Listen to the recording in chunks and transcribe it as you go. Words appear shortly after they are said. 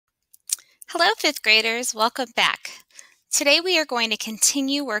Hello, fifth graders. Welcome back. Today we are going to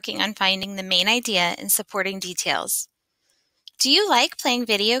continue working on finding the main idea and supporting details. Do you like playing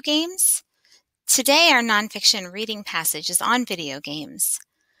video games? Today our nonfiction reading passage is on video games.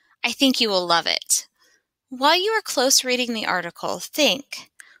 I think you will love it. While you are close reading the article, think,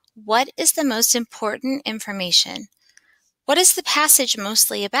 what is the most important information? What is the passage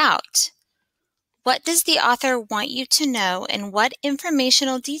mostly about? What does the author want you to know, and what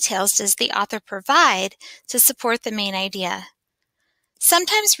informational details does the author provide to support the main idea?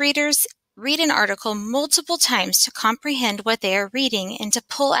 Sometimes readers read an article multiple times to comprehend what they are reading and to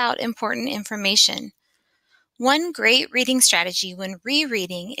pull out important information. One great reading strategy when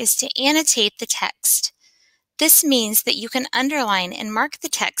rereading is to annotate the text. This means that you can underline and mark the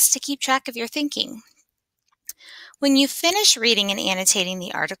text to keep track of your thinking. When you finish reading and annotating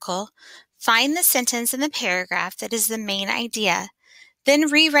the article, find the sentence in the paragraph that is the main idea.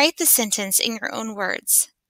 Then rewrite the sentence in your own words.